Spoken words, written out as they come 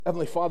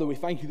Heavenly Father, we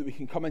thank you that we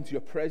can come into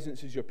your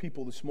presence as your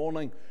people this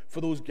morning.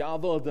 For those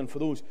gathered and for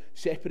those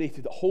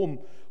separated at home,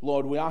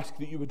 Lord, we ask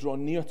that you would draw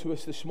near to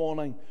us this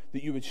morning,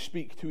 that you would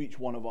speak to each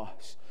one of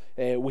us.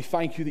 We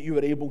thank you that you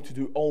are able to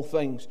do all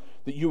things,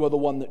 that you are the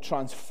one that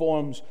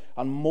transforms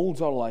and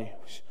molds our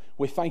lives.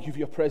 We thank you for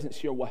your presence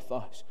here with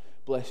us.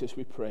 Bless us,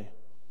 we pray.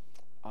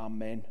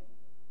 Amen.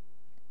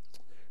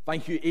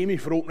 Thank you, Amy,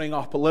 for opening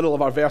up a little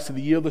of our verse of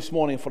the year this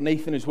morning, for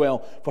Nathan as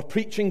well, for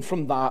preaching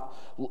from that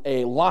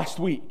last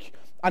week.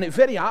 And it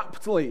very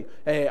aptly,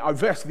 our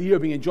verse of the year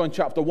being in John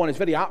chapter 1, is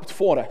very apt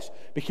for us,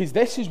 because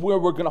this is where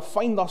we're going to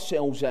find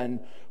ourselves in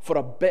for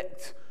a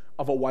bit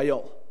of a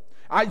while.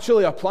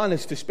 Actually, our plan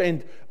is to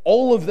spend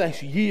all of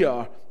this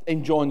year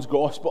in John's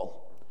Gospel.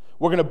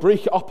 We're going to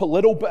break it up a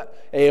little bit,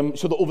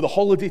 so that over the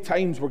holiday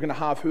times, we're going to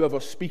have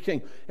whoever's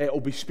speaking will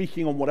be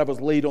speaking on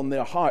whatever's laid on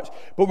their hearts.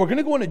 But we're going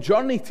to go on a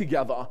journey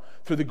together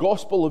through the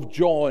Gospel of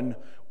John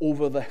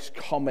over this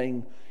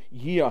coming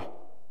year.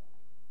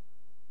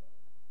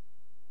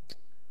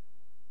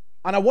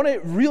 And I want to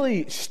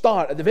really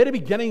start at the very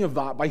beginning of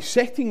that by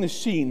setting the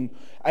scene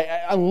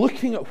and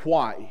looking at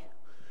why.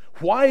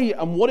 Why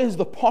and what is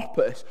the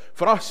purpose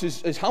for us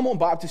as Hamilton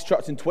Baptist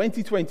Church in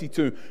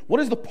 2022?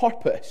 What is the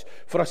purpose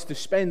for us to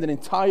spend an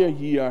entire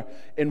year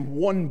in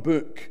one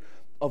book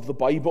of the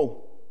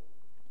Bible?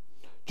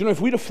 Do you know, if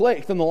we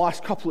reflect on the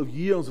last couple of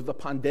years of the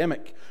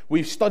pandemic,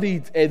 we've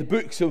studied the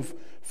books of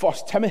 1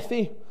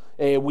 Timothy,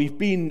 we've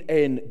been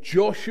in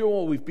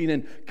Joshua, we've been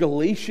in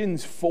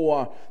Galatians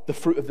for the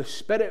fruit of the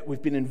Spirit,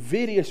 we've been in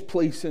various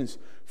places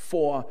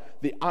for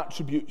the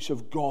attributes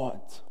of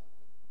God.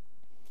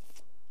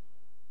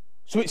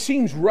 So it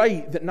seems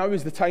right that now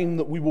is the time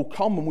that we will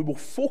come and we will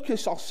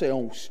focus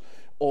ourselves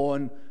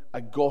on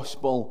a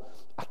gospel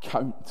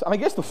account. And I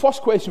guess the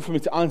first question for me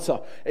to answer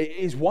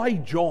is why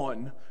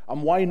John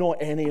and why not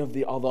any of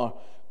the other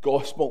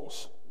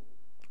gospels?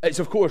 It's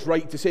of course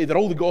right to say that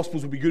all the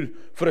gospels would be good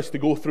for us to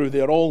go through.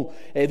 They're all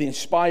the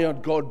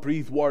inspired,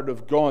 God-breathed word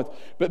of God.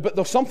 But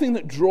there's something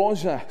that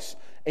draws us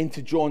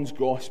into John's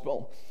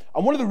gospel.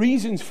 And one of the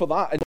reasons for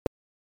that, and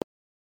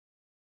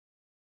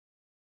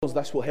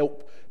this will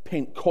help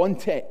paint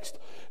context,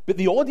 but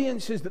the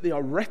audiences that they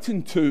are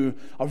written to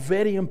are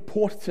very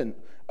important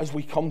as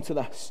we come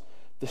to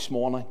this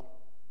morning.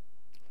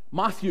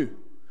 Matthew,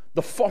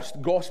 the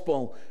first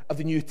gospel of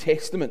the New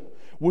Testament,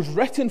 was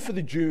written for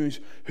the Jews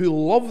who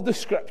loved the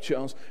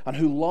scriptures and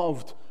who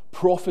loved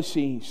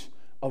prophecies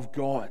of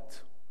God.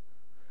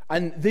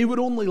 And they would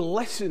only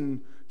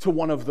listen to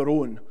one of their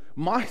own.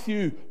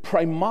 Matthew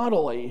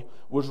primarily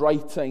was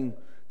writing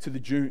to the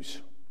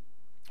Jews.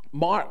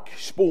 Mark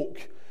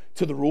spoke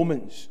to the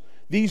Romans.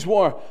 These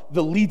were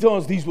the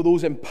leaders, these were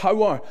those in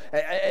power,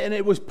 and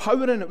it was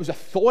power and it was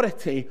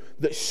authority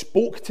that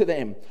spoke to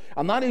them.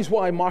 And that is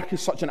why Mark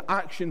is such an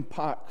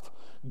action-packed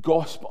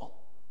gospel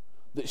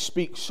that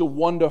speaks so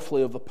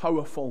wonderfully of the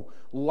powerful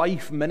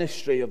life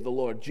ministry of the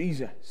Lord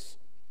Jesus.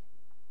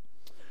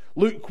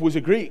 Luke was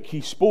a Greek.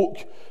 He spoke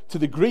to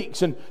the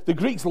Greeks, and the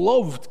Greeks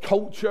loved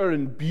culture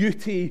and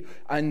beauty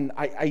and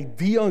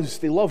ideas.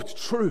 They loved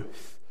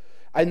truth.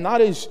 And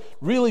that is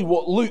really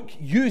what Luke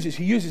uses.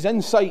 He uses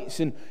insights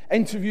and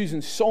interviews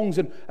and songs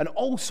and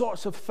all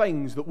sorts of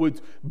things that would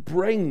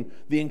bring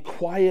the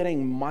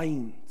inquiring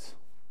mind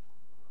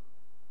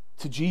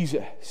to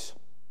Jesus.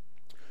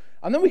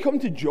 And then we come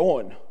to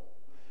John.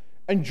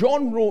 And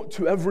John wrote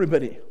to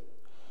everybody.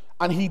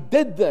 And he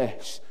did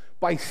this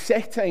by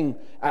setting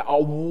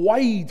a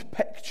wide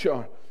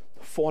picture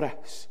for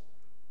us.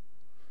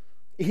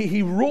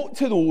 He wrote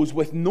to those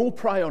with no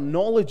prior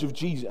knowledge of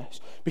Jesus,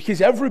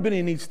 because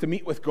everybody needs to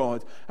meet with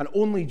God, and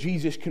only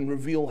Jesus can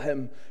reveal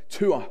him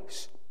to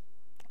us.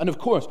 And of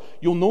course,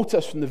 you'll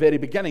notice from the very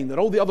beginning that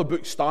all the other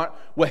books start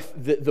with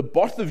the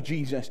birth of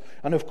Jesus,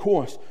 and of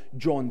course,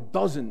 John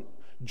doesn't.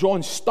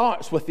 John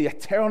starts with the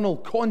eternal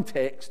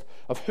context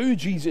of who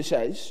Jesus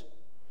is,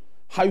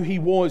 how he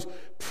was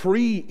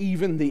pre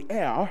even the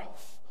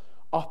earth,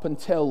 up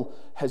until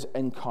his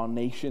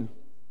incarnation.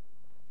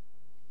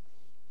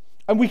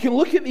 And we can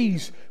look at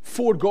these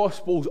four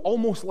Gospels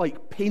almost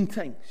like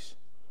paintings.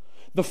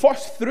 The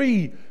first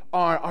three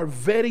are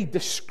very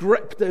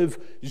descriptive,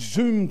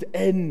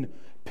 zoomed-in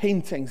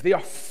paintings. They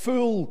are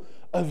full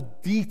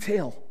of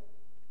detail.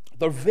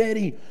 They're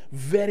very,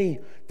 very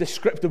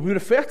descriptive. We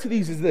refer to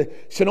these as the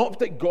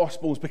Synoptic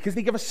Gospels because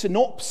they give a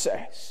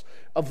synopsis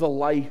of the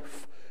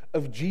life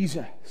of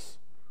Jesus.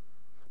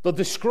 They're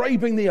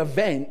describing the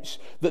events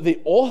that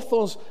the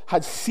authors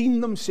had seen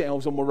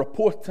themselves and were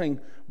reporting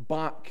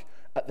back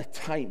at the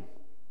time.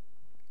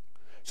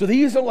 So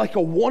these are like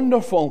a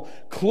wonderful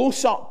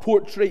close-up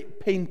portrait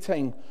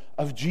painting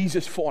of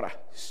Jesus for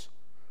us.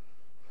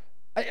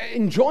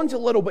 And John's a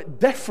little bit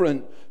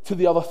different to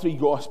the other three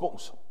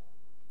Gospels.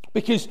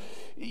 Because,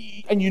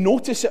 and you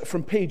notice it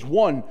from page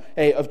 1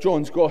 of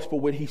John's Gospel,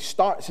 where he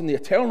starts in the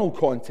eternal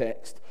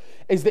context,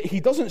 is that he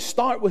doesn't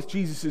start with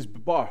Jesus'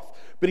 birth,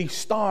 but he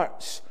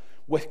starts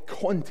with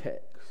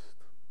context.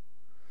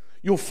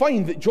 You'll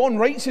find that John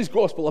writes his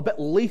Gospel a bit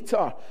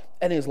later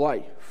in his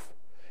life.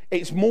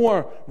 It's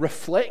more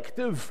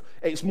reflective.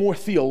 It's more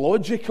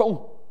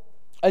theological.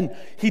 And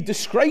he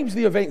describes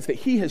the events that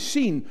he has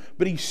seen,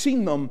 but he's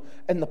seen them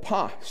in the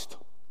past.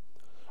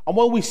 And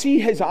while we see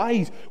his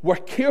eyes were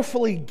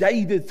carefully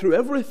guided through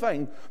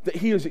everything that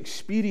he has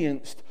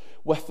experienced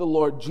with the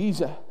Lord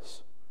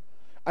Jesus.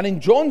 And in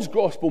John's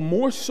gospel,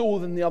 more so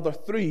than the other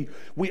three,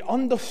 we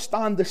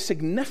understand the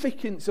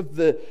significance of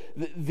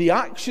the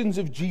actions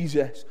of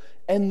Jesus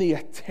in the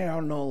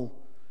eternal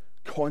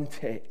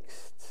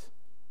context.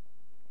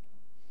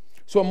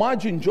 So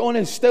imagine John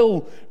is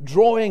still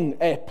drawing,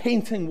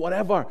 painting,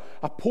 whatever,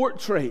 a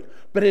portrait,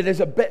 but it is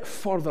a bit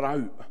further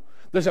out.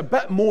 There's a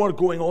bit more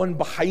going on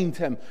behind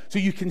him. So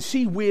you can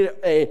see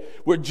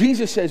where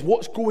Jesus says,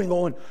 what's going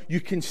on? You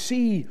can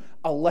see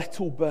a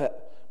little bit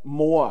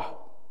more.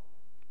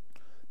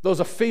 There's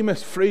a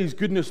famous phrase,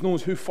 goodness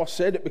knows who first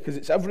said it because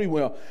it's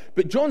everywhere.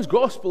 But John's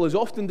gospel is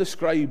often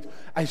described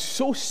as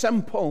so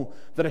simple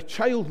that a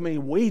child may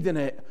wade in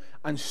it,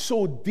 and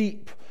so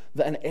deep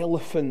that an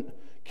elephant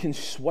can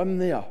swim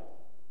there.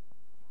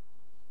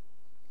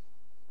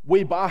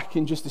 Way back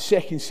in just the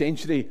 2nd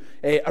century,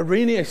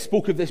 Irenaeus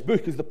spoke of this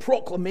book as the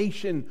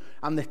proclamation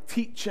and the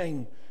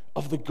teaching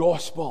of the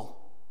gospel.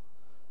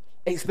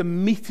 It's the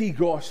meaty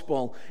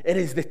gospel. It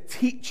is the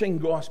teaching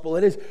gospel.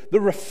 It is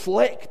the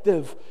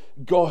reflective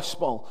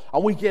gospel.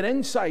 And we get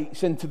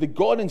insights into the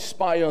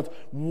God-inspired,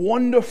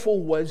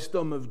 wonderful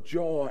wisdom of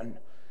John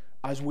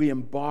as we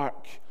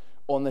embark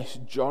on this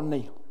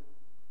journey.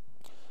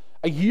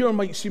 A year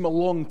might seem a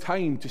long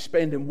time to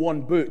spend in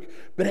one book,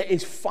 but it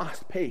is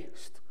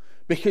fast-paced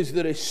because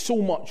there is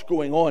so much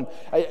going on.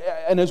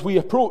 And as we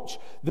approach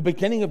the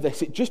beginning of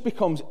this, it just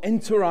becomes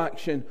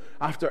interaction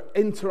after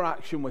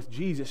interaction with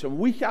Jesus. And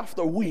week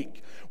after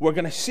week, we're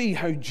going to see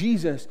how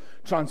Jesus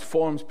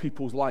transforms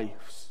people's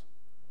lives.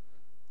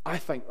 I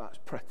think that's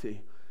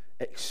pretty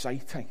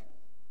exciting.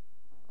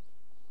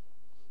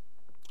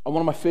 And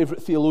one of my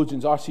favourite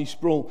theologians, R.C.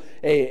 Sproul,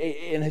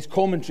 in his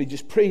commentary,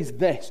 just prays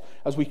this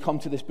as we come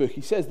to this book. He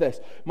says this: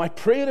 "My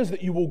prayer is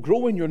that you will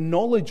grow in your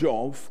knowledge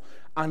of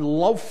and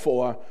love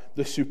for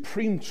the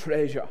supreme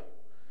treasure,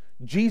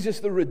 Jesus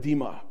the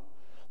Redeemer,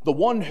 the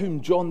one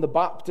whom John the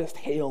Baptist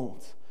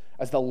hailed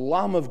as the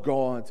Lamb of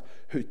God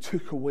who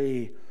took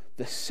away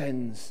the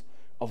sins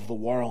of the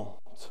world."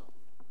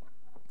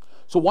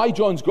 So why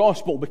John's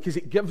Gospel? Because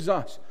it gives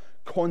us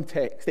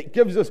context. It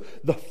gives us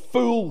the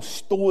full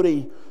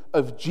story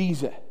of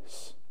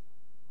Jesus.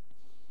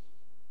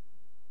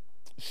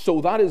 So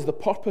that is the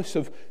purpose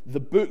of the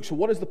book. So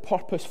what is the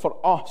purpose for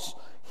us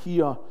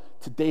here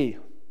today?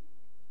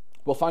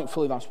 Well,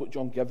 thankfully, that's what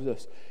John gives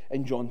us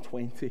in John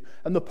 20.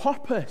 And the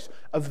purpose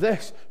of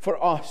this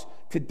for us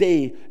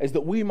today is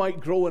that we might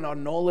grow in our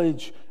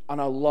knowledge and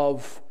our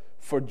love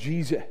for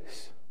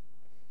Jesus.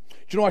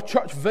 Do you know, our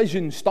church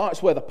vision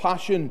starts with a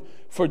passion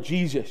for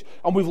Jesus.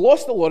 And we've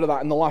lost a lot of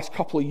that in the last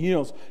couple of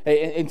years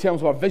in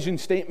terms of our vision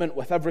statement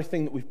with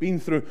everything that we've been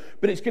through.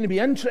 But it's going to be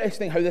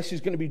interesting how this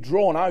is going to be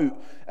drawn out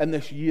in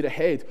this year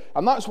ahead.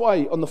 And that's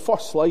why on the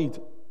first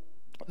slide,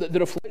 the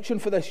reflection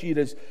for this year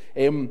is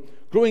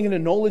growing in a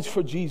knowledge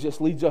for Jesus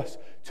leads us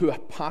to a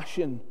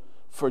passion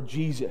for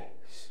Jesus.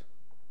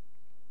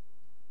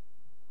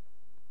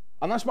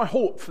 And that's my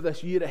hope for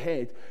this year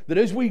ahead, that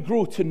as we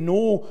grow to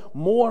know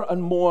more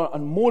and more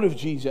and more of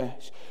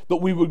Jesus, that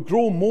we would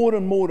grow more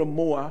and more and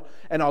more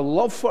in our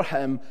love for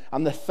him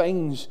and the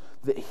things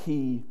that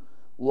he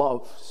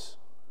loves.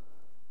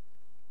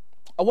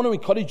 I want to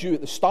encourage you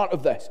at the start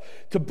of this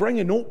to bring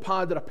a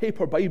notepad or a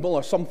paper Bible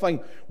or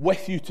something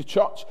with you to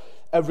church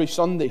every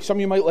Sunday. Some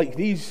of you might like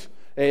these.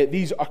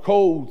 These are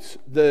called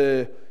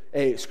the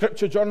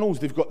scripture journals.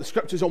 They've got the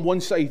scriptures on one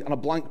side and a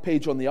blank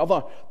page on the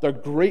other. They're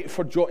great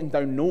for jotting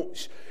down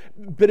notes.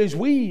 But as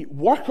we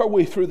work our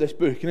way through this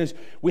book, and as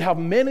we have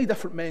many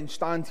different men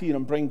stand here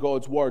and bring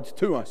God's words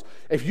to us,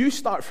 if you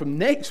start from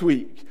next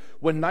week,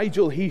 when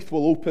Nigel Heath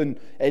will open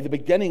the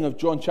beginning of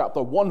John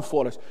chapter 1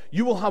 for us,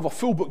 you will have a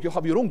full book. You'll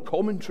have your own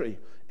commentary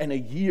in a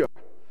year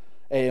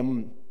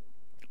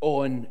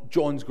on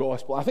John's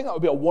Gospel. I think that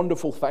would be a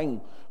wonderful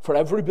thing for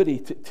everybody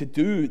to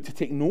do, to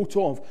take note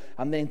of,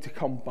 and then to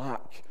come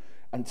back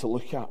and to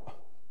look at.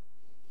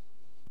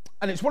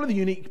 And it's one of the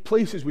unique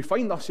places we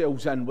find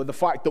ourselves in with the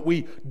fact that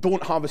we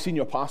don't have a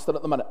senior pastor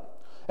at the minute.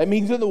 It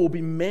means that there will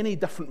be many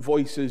different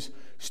voices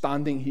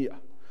standing here.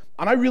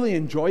 And I really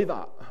enjoy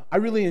that. I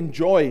really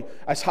enjoy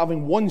us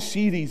having one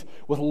series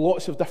with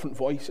lots of different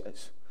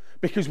voices,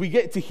 because we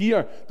get to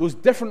hear those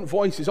different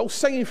voices all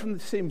singing from the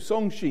same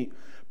song sheet,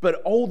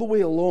 but all the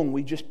way along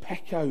we just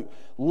pick out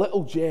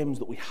little gems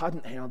that we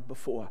hadn't heard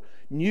before,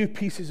 new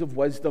pieces of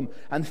wisdom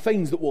and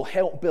things that will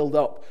help build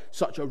up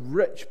such a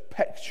rich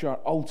picture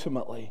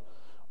ultimately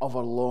of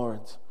our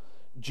Lord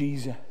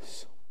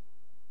Jesus.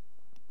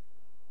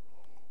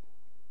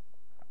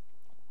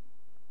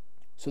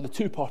 So the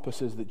two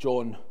purposes that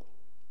John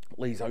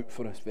lays out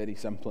for us very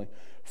simply.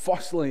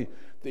 Firstly,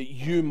 that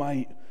you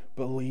might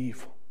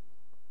believe.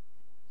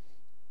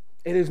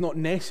 It is not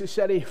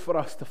necessary for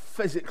us to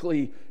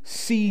physically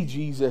see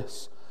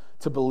Jesus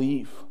to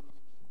believe.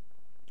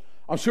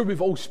 I'm sure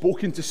we've all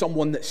spoken to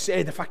someone that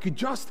said, if I could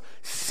just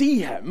see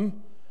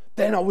him,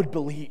 then I would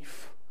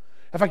believe.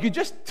 If I could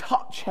just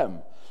touch him,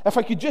 if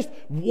I could just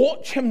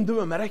watch him do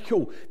a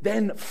miracle,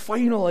 then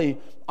finally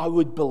I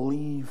would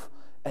believe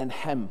in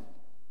him.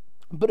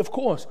 But of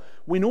course,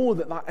 we know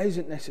that that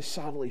isn't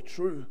necessarily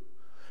true,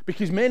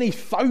 because many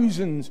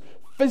thousands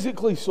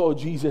physically saw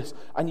Jesus,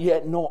 and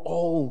yet not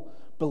all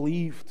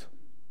believed.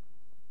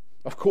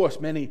 Of course,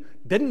 many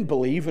didn't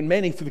believe, and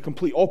many, to the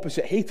complete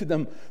opposite, hated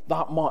him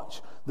that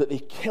much that they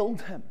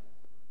killed him.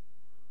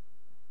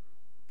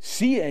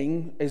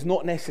 Seeing is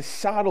not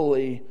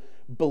necessarily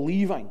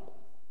believing.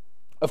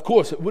 Of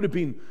course, it would have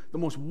been the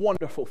most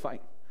wonderful thing.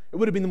 It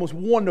would have been the most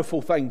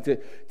wonderful thing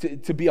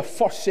to be a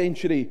first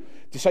century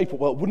disciple.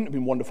 Well, it wouldn't have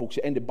been wonderful because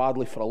it ended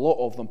badly for a lot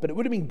of them, but it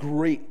would have been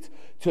great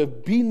to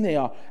have been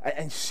there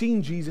and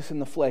seen Jesus in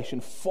the flesh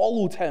and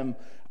followed him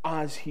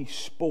as he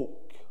spoke.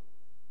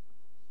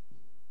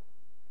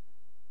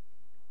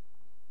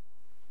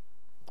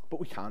 But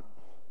we can't.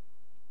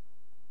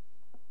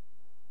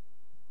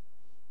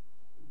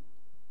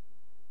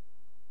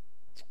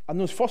 And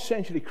those first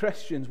century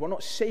Christians were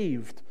not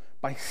saved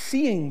by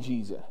seeing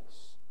Jesus,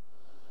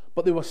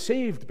 but they were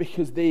saved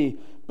because they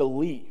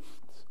believed.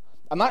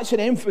 And that's an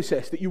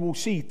emphasis that you will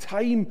see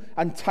time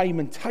and time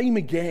and time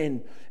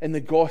again in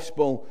the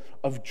Gospel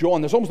of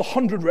John. There's almost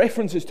 100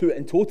 references to it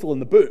in total in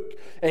the book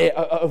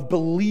of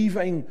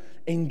believing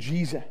in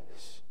Jesus.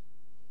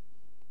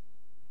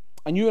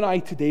 And you and I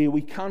today,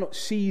 we cannot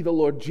see the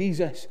Lord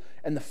Jesus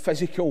in the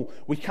physical.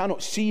 We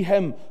cannot see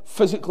him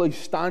physically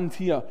stand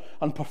here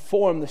and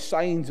perform the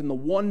signs and the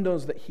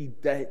wonders that he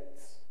did.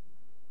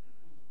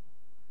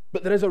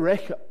 But there is a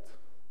record.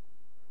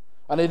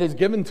 And it is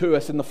given to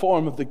us in the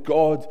form of the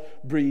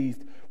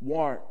God-breathed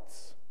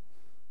words.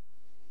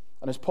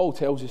 And as Paul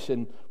tells us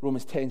in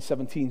Romans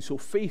 10:17, so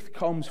faith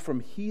comes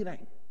from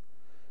hearing,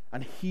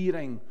 and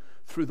hearing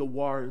through the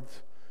word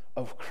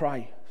of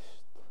Christ.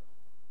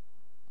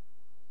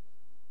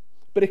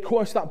 But of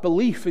course, that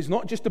belief is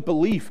not just a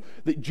belief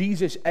that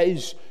Jesus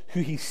is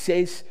who he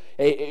says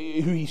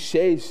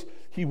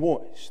he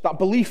was. That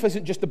belief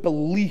isn't just a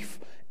belief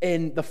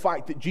in the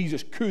fact that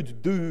Jesus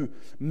could do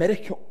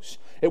miracles.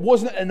 It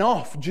wasn't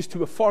enough just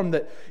to affirm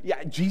that,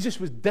 yeah, Jesus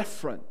was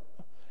different.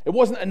 It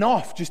wasn't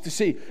enough just to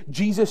say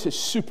Jesus is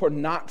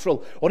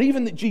supernatural, or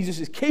even that Jesus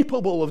is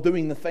capable of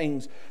doing the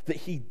things that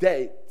he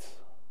did.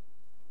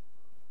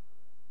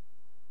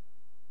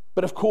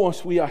 But of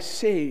course, we are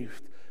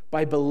saved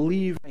by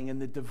believing in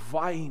the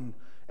divine,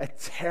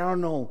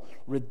 eternal,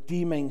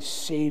 redeeming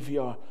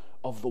Savior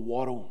of the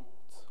world.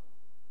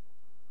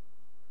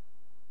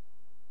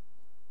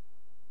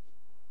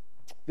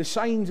 The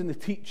signs and the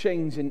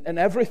teachings and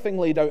everything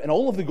laid out in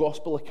all of the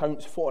gospel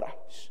accounts for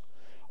us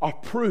are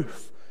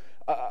proof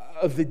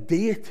of the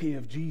deity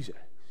of Jesus.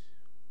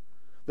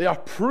 They are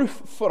proof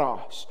for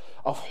us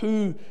of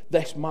who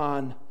this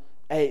man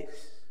is.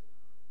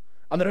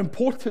 And they're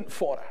important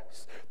for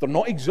us. They're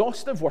not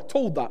exhaustive. We're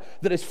told that.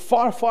 There is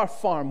far, far,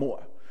 far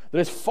more.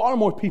 There is far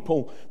more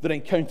people that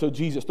encounter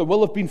Jesus. There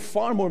will have been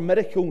far more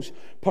miracles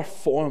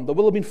performed. There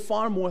will have been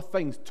far more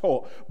things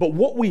taught. But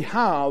what we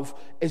have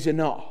is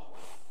enough.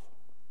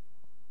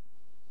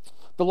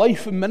 The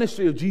life and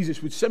ministry of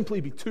Jesus would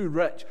simply be too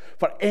rich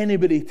for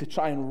anybody to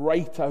try and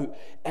write out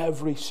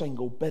every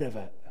single bit of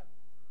it.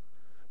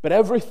 But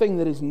everything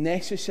that is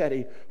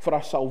necessary for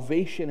our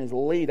salvation is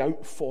laid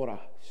out for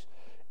us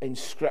in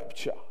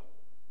Scripture.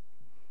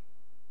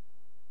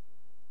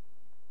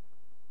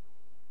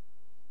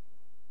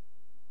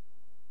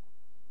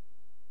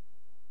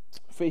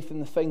 Faith in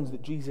the things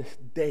that Jesus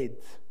did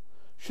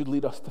should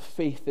lead us to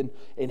faith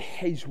in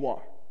his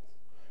word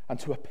and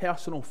to a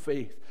personal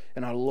faith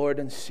in our Lord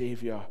and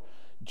Savior,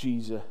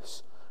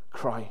 Jesus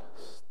Christ.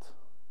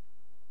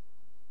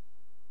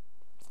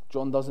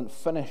 John doesn't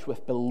finish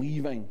with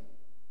believing,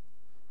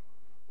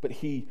 but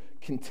he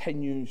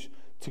continues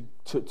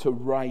to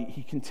write.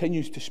 He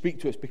continues to speak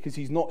to us because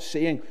he's not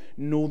saying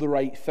know the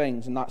right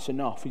things and that's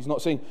enough. He's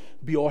not saying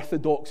be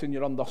orthodox in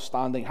your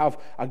understanding,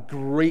 have a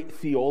great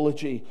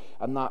theology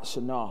and that's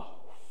enough.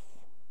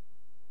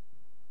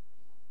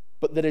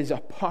 But there is a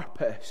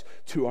purpose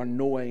to our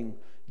knowing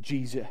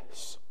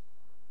Jesus.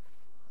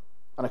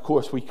 And of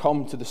course, we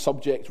come to the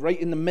subject right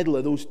in the middle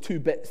of those two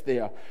bits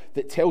there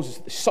that tells us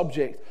that the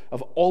subject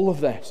of all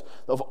of this,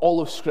 of all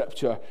of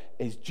Scripture,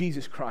 is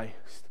Jesus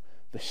Christ,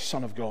 the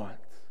Son of God.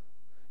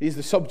 He is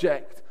the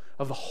subject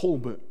of the whole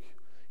book.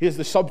 He is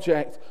the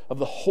subject of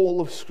the whole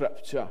of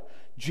Scripture.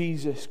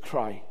 Jesus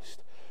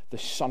Christ, the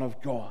Son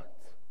of God.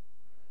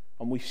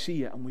 And we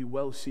see it, and we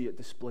will see it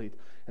displayed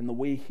in the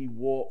way he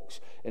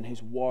walks, in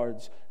his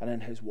words, and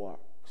in his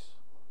works.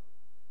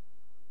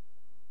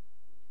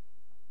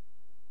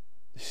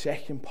 The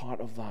second part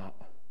of that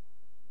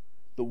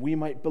we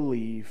might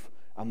believe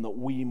and that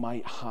we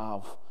might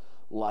have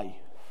life.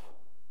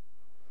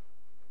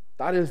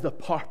 That is the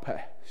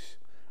purpose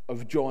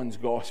of John's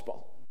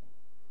gospel.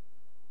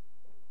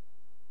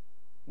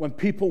 When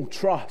people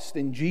trust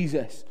in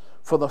Jesus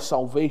for their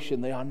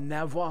salvation, they are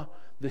never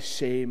the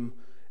same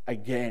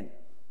again.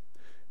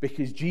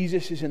 because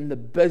Jesus is in the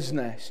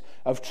business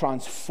of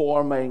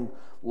transforming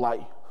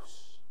lives.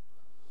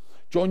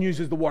 John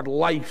uses the word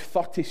life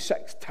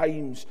 36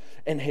 times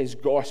in his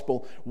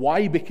gospel.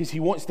 Why? Because he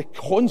wants to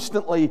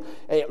constantly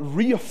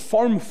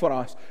reaffirm for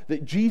us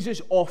that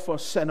Jesus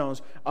offers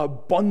sinners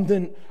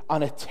abundant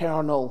and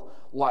eternal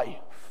life.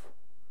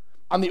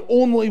 And the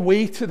only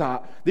way to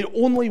that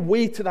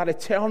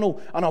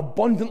eternal and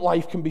abundant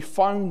life can be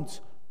found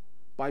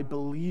by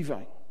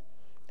believing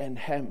in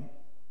him.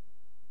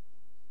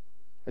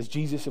 As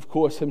Jesus, of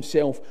course,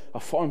 himself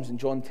affirms in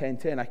John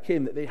 10:10, I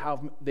came that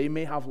they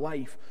may have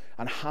life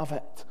and have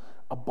it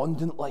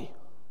abundantly.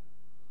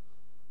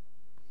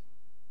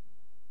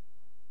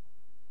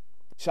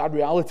 Sad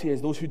reality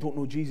is those who don't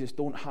know Jesus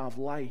don't have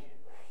life,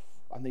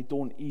 and they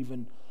don't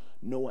even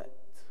know it.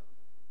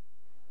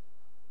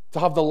 To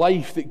have the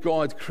life that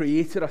God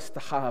created us to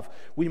have,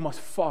 we must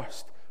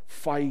first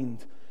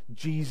find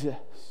Jesus.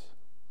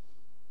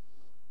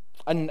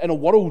 And in a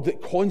world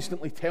that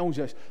constantly tells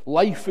us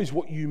life is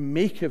what you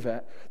make of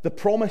it, the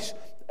promise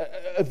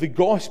of the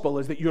gospel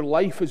is that your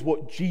life is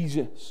what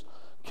Jesus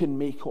can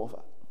make of it.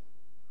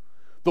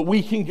 That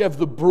we can give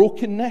the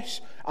brokenness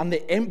and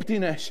the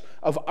emptiness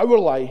of our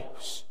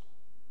lives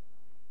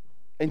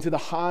into the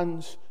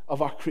hands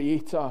of our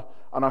Creator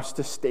and our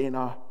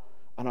Sustainer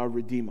and our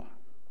Redeemer.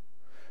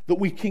 That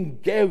we can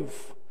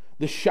give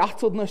the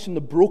shatteredness and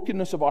the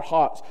brokenness of our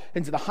hearts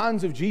into the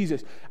hands of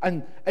Jesus.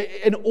 And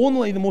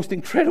only the most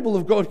incredible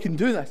of God can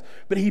do this.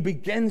 But he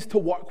begins to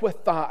work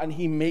with that and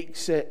he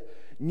makes it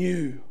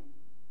new.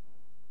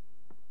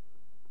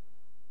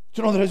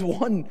 Do you know, there is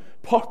one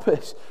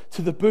purpose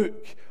to the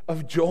book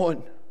of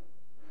John.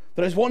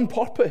 There is one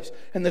purpose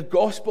in the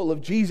gospel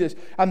of Jesus,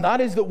 and that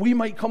is that we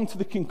might come to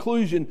the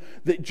conclusion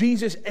that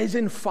Jesus is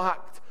in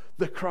fact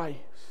the Christ.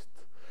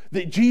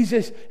 That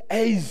Jesus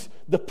is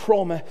the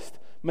promised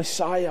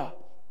Messiah.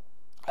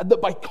 And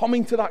that by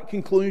coming to that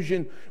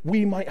conclusion,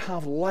 we might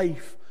have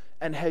life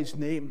in his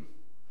name.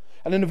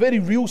 And in a very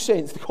real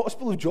sense, the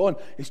Gospel of John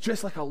is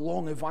just like a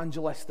long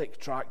evangelistic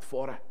tract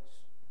for us.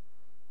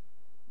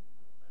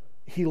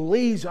 He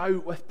lays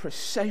out with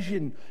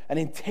precision and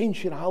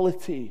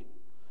intentionality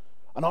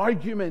an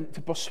argument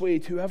to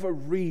persuade whoever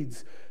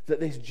reads that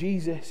this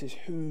Jesus is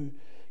who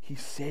he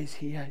says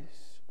he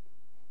is.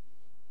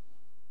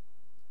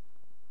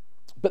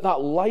 But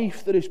that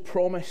life that is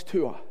promised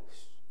to us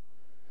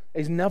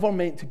is never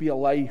meant to be a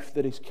life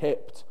that is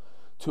kept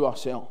to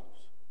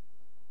ourselves.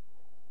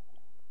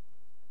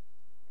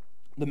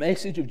 The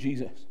message of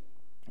Jesus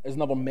is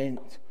never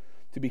meant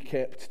to be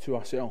kept to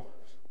ourselves.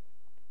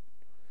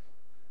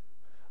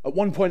 At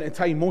one point in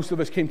time, most of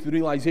us came to the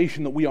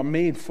realization that we are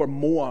made for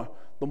more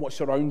than what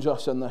surrounds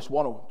us in this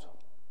world.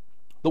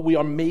 That we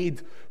are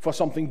made for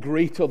something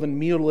greater than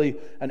merely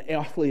an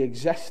earthly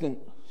existence.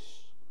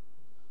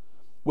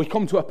 We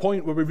come to a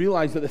point where we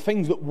realize that the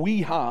things that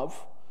we have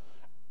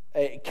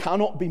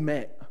cannot be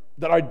met,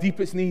 that our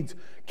deepest needs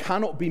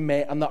cannot be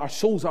met, and that our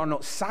souls are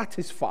not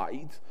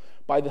satisfied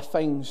by the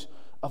things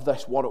of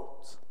this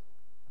world.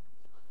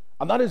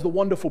 And that is the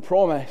wonderful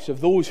promise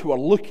of those who are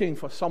looking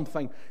for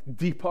something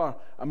deeper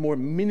and more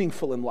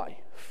meaningful in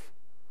life.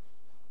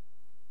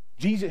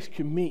 Jesus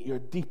can meet your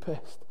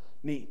deepest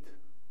need.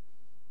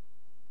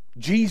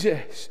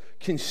 Jesus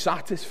can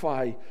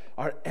satisfy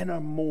our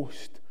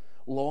innermost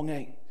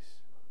longings.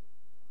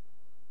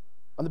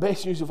 And the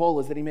best news of all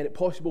is that he made it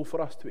possible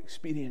for us to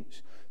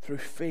experience through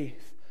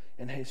faith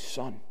in his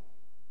Son.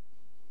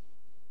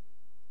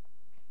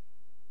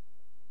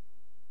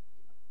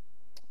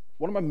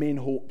 One of my main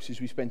hopes as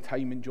we spend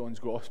time in John's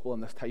Gospel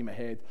and this time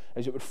ahead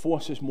is it would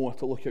force us more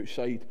to look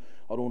outside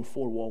our own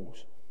four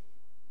walls.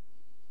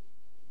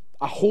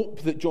 I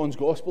hope that John's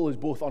Gospel is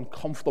both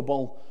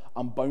uncomfortable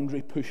and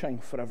boundary pushing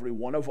for every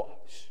one of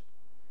us.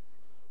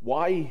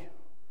 Why?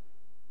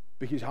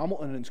 Because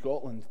Hamilton and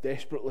Scotland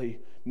desperately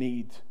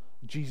need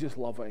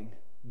Jesus-loving,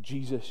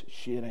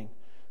 Jesus-sharing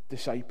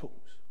disciples.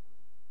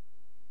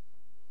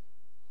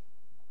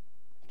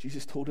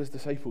 Jesus told his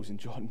disciples in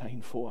John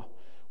 9:4,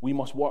 we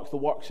must work the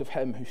works of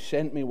him who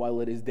sent me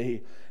while it is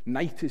day.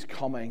 Night is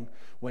coming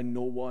when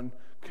no one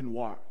can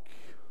work.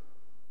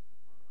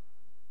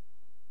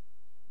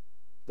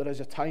 There is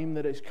a time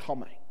that is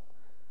coming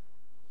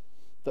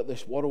that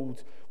this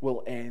world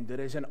will end.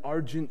 There is an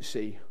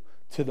urgency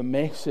to the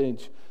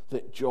message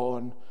that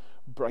John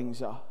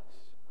brings us.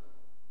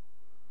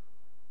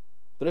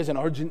 There is an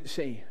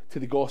urgency to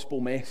the gospel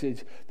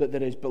message that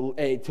there is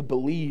to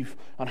believe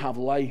and have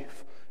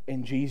life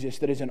in Jesus.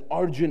 There is an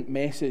urgent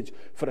message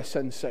for a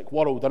sin-sick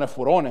world. And if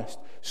we're honest,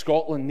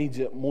 Scotland needs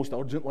it most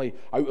urgently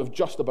out of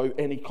just about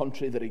any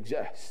country that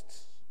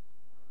exists.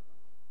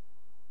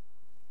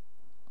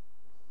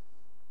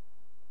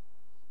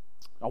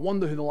 I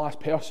wonder who the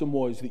last person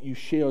was that you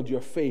shared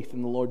your faith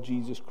in the Lord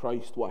Jesus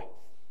Christ with.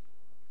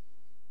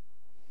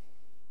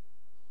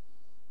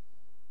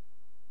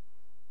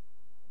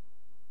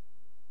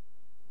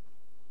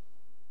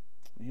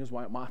 And here's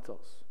why it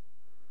matters.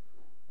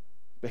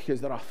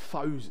 Because there are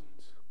thousands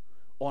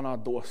on our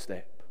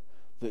doorstep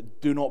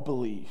that do not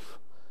believe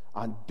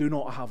and do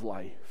not have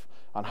life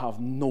and have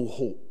no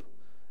hope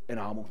in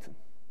Hamilton.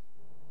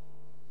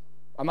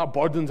 And that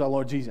burdens our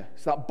Lord Jesus.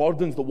 That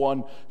burdens the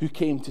one who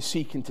came to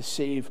seek and to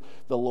save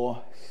the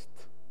lost.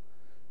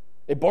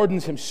 It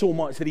burdens him so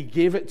much that he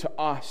gave it to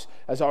us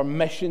as our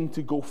mission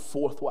to go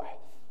forth with.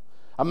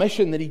 A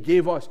mission that he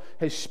gave us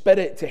his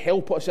Spirit to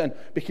help us in,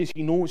 because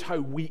he knows how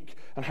weak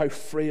and how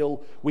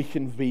frail we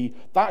can be.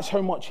 That's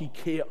how much he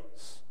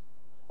cares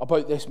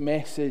about this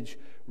message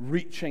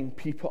reaching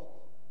people.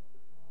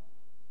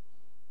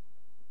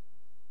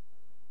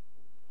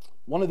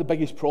 One of the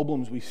biggest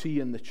problems we see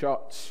in the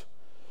church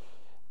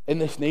in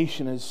this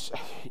nation is,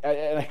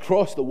 and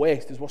across the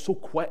West, is we're so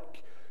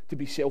quick to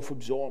be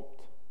self-absorbed.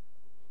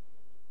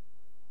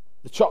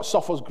 The church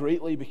suffers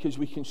greatly because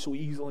we can so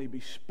easily be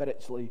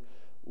spiritually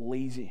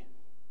lazy.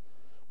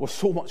 We're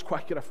so much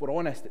quicker, if we're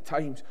honest at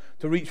times,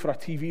 to reach for our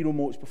TV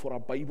remotes before our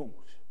Bibles.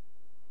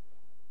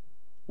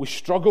 We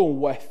struggle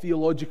with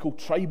theological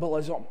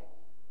tribalism.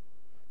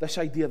 This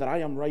idea that I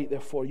am right,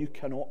 therefore you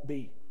cannot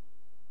be.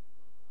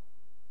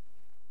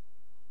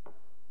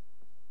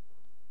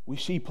 We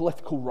see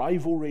political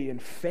rivalry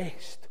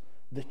infest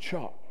the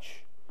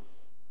church.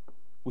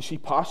 We see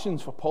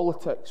passions for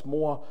politics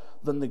more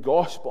than the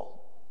gospel.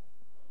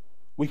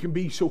 We can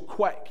be so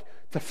quick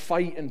to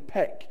fight and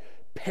pick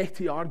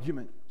petty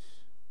arguments.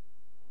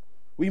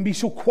 We can be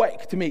so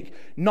quick to make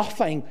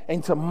nothing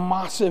into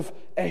massive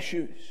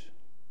issues.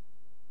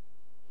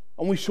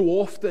 And we so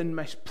often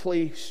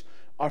misplace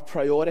our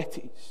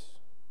priorities.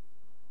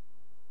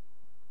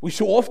 We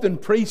so often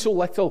pray so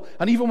little,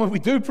 and even when we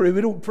do pray,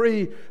 we don't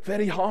pray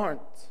very hard.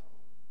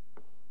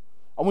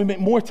 And we make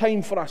more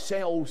time for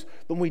ourselves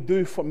than we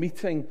do for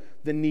meeting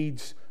the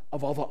needs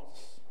of others.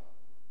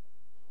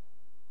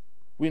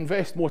 We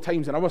invest more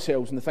time in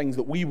ourselves and the things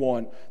that we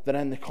want than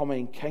in the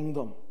coming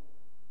kingdom.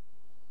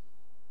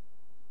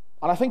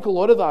 And I think a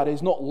lot of that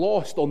is not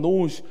lost on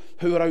those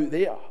who are out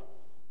there.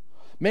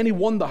 Many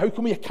wonder, how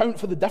can we account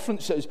for the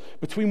differences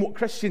between what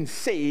Christians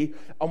say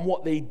and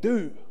what they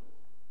do?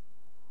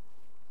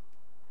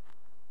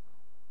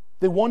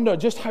 They wonder,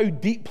 just how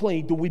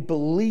deeply do we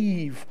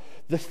believe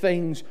the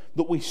things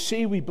that we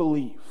say we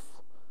believe?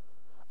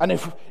 And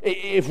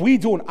if we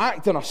don't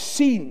act and are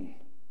seen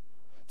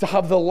to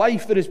have the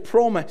life that is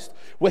promised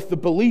with the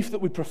belief that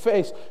we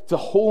profess to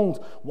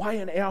hold, why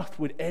on earth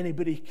would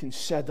anybody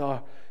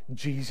consider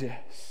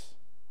Jesus?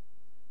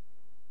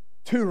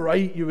 Too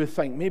right, you would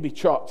think. Maybe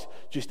church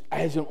just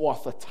isn't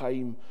worth the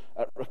time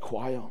it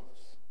requires.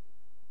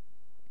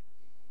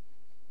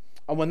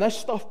 And when this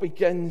stuff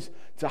begins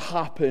to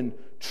happen,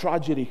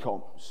 tragedy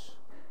comes.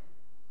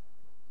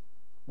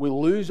 We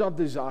lose our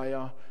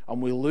desire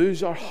and we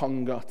lose our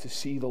hunger to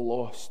see the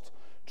lost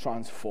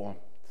transformed.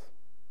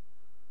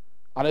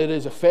 And it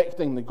is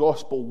affecting the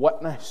gospel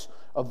witness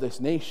of this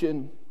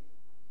nation.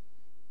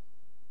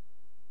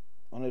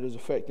 And it is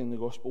affecting the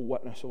gospel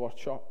witness of our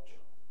church.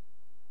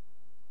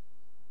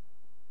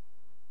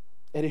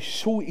 It is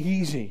so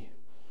easy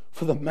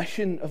for the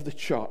mission of the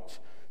church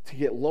to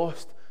get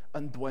lost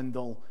and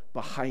dwindle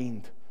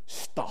behind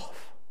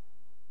stuff.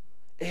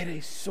 It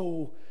is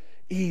so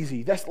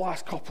easy. This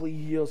last couple of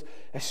years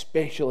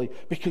especially,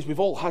 because we've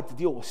all had to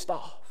deal with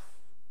stuff.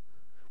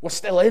 We're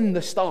still in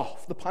the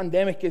stuff. The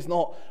pandemic is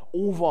not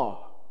over.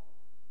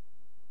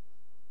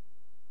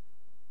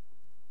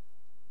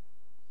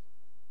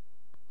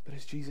 But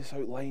as Jesus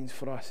outlines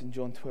for us in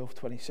John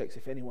 12:26,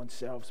 if anyone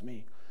serves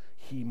me,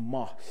 he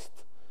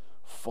must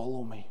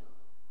follow me.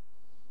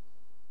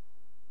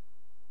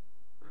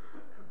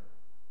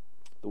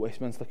 The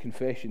Westminster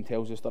Confession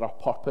tells us that our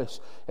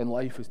purpose in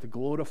life is to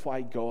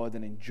glorify God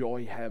and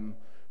enjoy him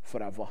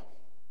forever.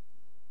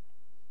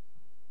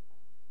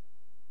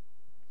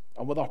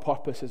 And with our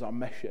purpose is our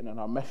mission, and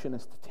our mission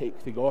is to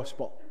take the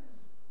gospel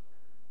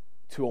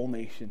to all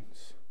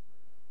nations.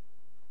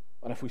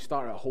 And if we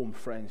start at home,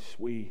 friends,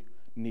 we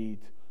need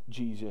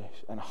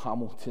Jesus, and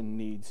Hamilton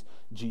needs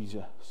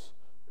Jesus.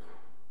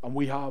 And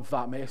we have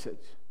that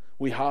message.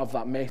 We have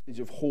that message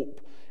of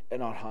hope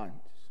in our hands.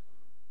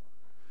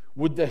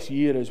 Would this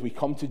year, as we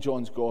come to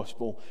John's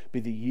Gospel, be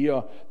the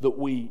year that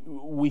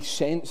we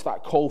sense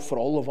that call for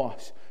all of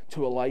us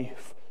to a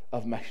life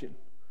of mission?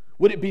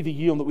 Would it be the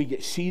year that we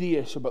get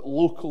serious about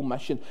local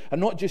mission,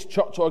 and not just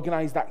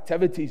church-organised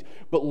activities,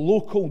 but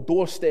local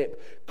doorstep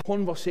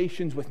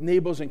conversations with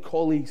neighbours and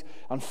colleagues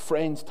and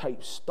friends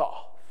type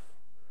stuff?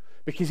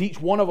 Because each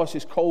one of us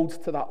is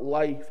called to that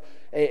life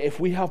if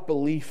we have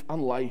belief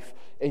and life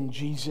in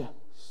Jesus.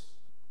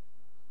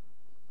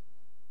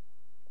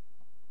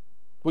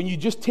 When you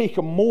just take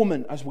a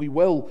moment, as we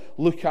will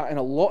look at in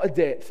a lot of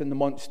depth in the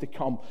months to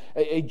come,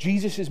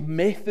 Jesus'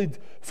 method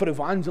for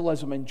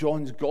evangelism in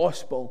John's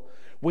Gospel,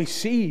 we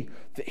see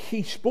that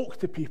he spoke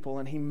to people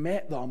and he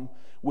met them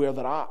where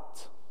they're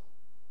at.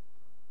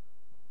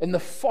 In the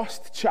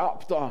first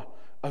chapter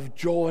of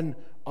John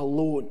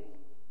alone,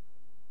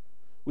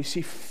 we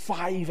see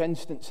 5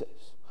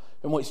 instances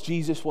in which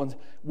Jesus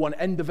won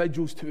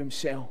individuals to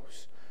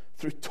himself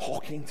through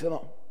talking to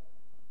them.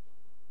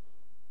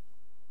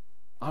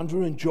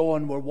 Andrew and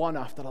John were one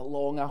after a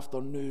long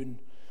afternoon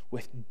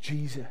with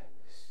Jesus.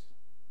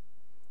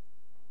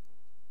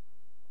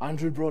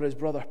 Andrew brought his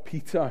brother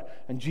Peter,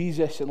 and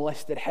Jesus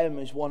enlisted him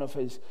as one of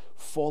his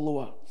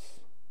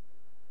followers.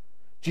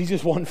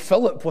 Jesus won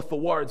Philip with the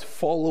words,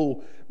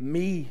 "Follow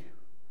me."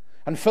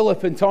 And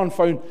Philip in turn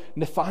found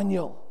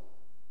Nathanael,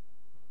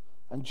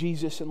 and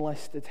Jesus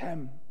enlisted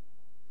him.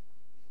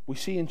 We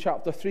see in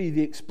chapter 3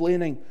 the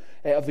explaining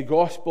of the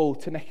gospel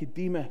to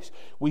Nicodemus.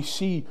 We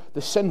see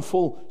the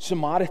sinful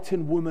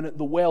Samaritan woman at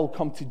the well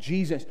come to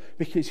Jesus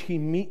because he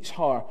meets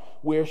her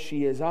where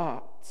she is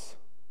at.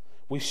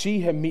 We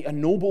see him meet a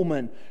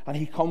nobleman and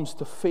he comes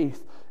to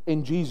faith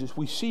in Jesus.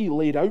 We see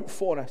laid out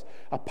for us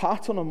a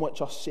pattern on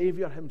which our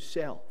Saviour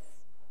himself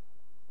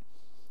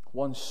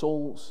won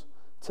souls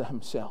to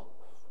himself.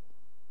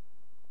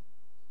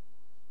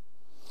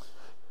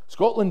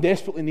 Scotland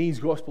desperately needs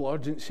gospel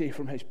urgency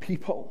from his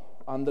people,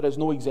 and there is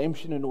no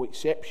exemption and no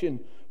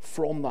exception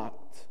from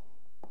that.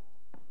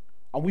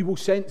 And we will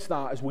sense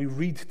that as we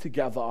read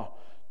together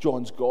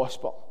John's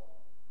gospel.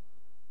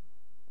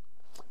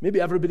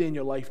 Maybe everybody in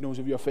your life knows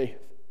of your faith.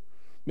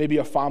 Maybe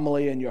your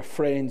family and your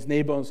friends,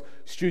 neighbours,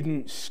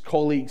 students,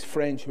 colleagues,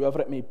 friends,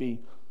 whoever it may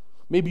be.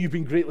 Maybe you've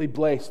been greatly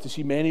blessed to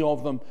see many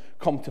of them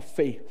come to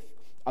faith,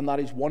 and that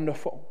is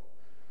wonderful.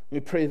 We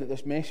pray that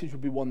this message will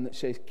be one that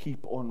says,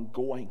 keep on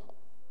going.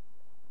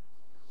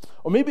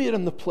 Or maybe you're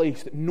in the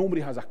place that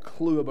nobody has a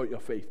clue about your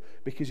faith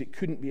because it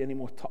couldn't be any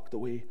more tucked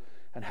away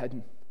and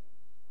hidden.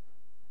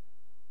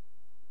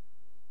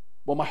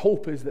 Well, my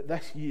hope is that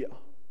this year,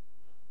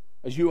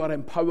 as you are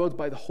empowered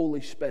by the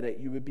Holy Spirit,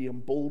 you would be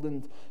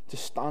emboldened to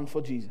stand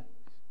for Jesus.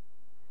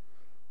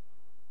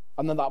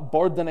 And that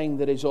burdening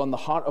that is on the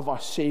heart of our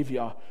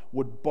Saviour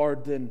would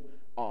burden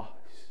us.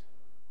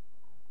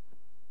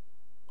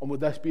 And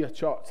would this be a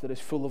church that is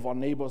full of our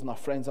neighbours and our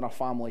friends and our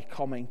family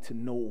coming to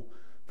know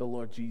the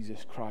Lord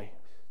Jesus Christ?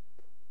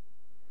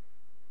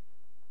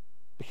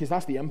 Because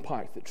that's the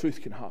impact that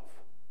truth can have.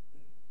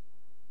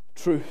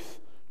 Truth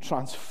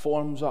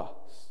transforms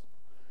us.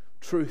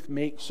 Truth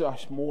makes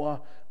us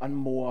more and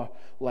more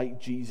like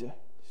Jesus.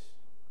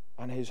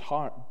 And his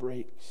heart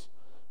breaks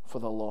for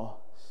the lost.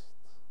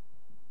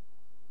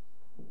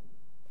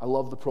 I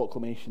love the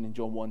proclamation in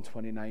John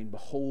 1:29.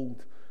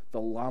 Behold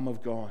the Lamb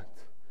of God,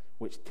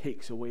 which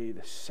takes away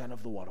the sin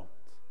of the world.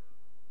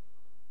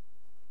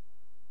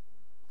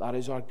 That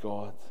is our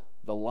God,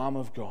 the Lamb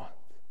of God,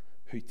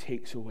 who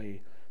takes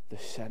away the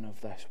sin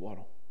of this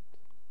world.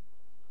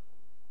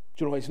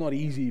 Do you know, it's not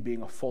easy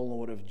being a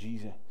follower of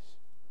Jesus.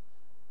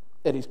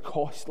 It is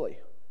costly.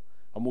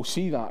 And we'll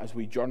see that as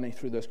we journey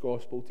through this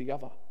gospel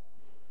together.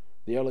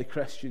 The early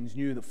Christians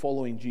knew that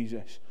following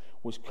Jesus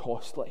was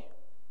costly.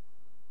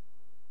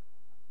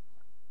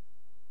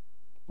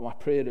 But my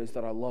prayer is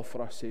that our love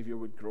for our Saviour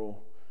would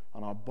grow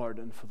and our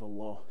burden for the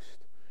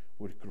lost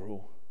would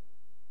grow.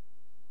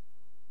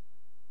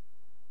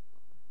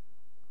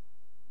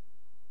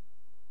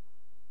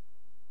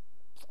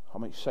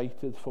 I'm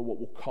excited for what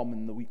will come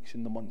in the weeks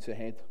and the months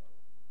ahead.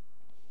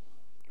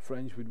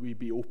 Friends, would we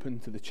be open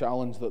to the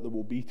challenge that there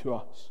will be to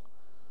us?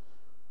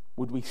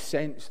 Would we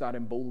sense that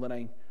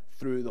emboldening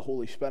through the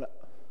Holy Spirit?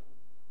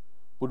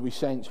 Would we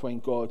sense when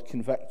God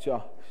convicts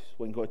us,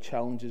 when God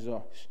challenges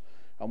us,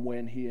 and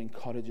when he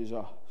encourages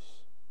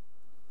us?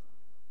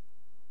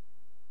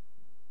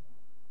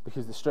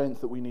 Because the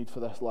strength that we need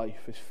for this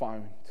life is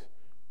found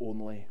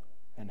only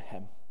in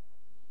him.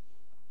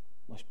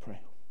 Let's pray.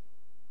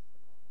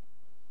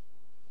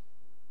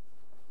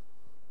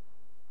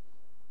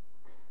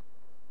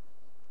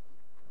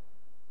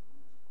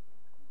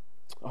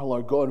 Oh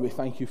Lord God, we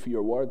thank you for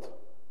your word.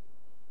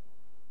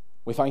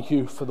 We thank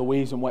you for the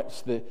ways in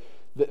which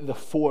the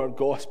four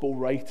gospel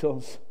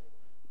writers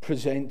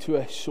present to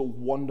us so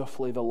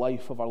wonderfully the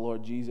life of our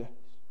Lord Jesus.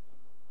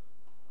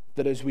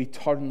 That as we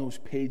turn those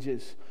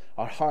pages,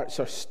 our hearts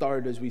are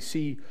stirred as we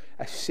see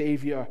a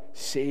Saviour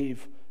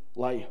save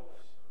lives.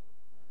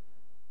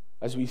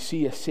 As we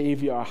see a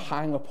Saviour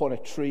hang upon a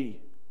tree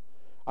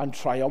and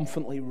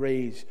triumphantly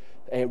rise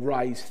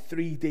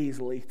 3 days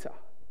later.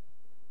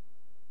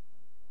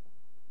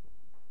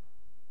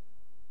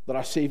 That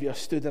our Saviour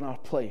stood in our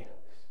place.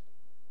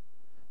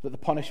 That the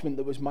punishment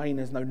that was mine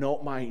is now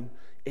not mine,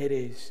 it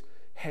is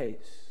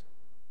his.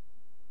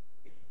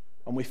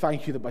 And we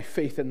thank you that by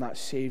faith in that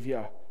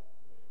Saviour,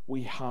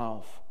 we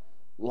have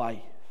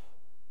life.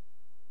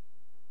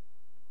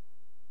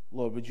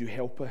 Lord, would you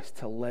help us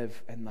to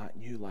live in that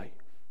new life?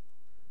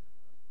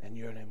 In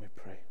your name we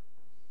pray.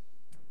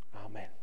 Amen.